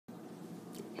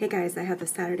Hey guys, I have the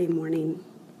Saturday morning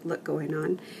look going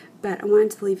on, but I wanted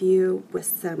to leave you with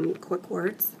some quick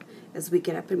words as we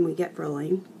get up and we get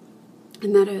rolling.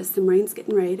 And that is, some rain's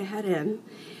getting ready to head in,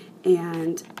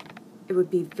 and it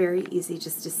would be very easy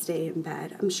just to stay in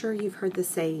bed. I'm sure you've heard the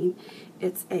saying,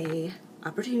 it's a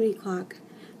opportunity clock,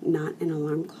 not an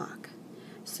alarm clock.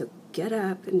 So get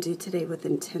up and do today with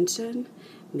intention,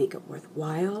 make it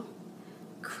worthwhile,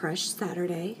 crush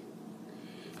Saturday,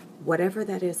 whatever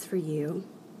that is for you.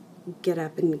 Get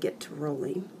up and get to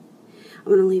rolling. I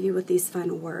want to leave you with these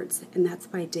final words, and that's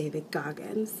by David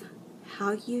Goggins.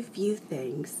 How you view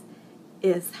things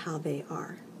is how they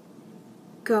are.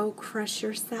 Go crush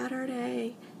your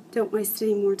Saturday. Don't waste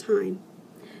any more time.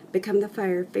 Become the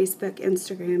Fire, Facebook,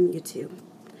 Instagram, YouTube.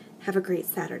 Have a great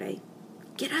Saturday.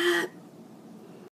 Get up!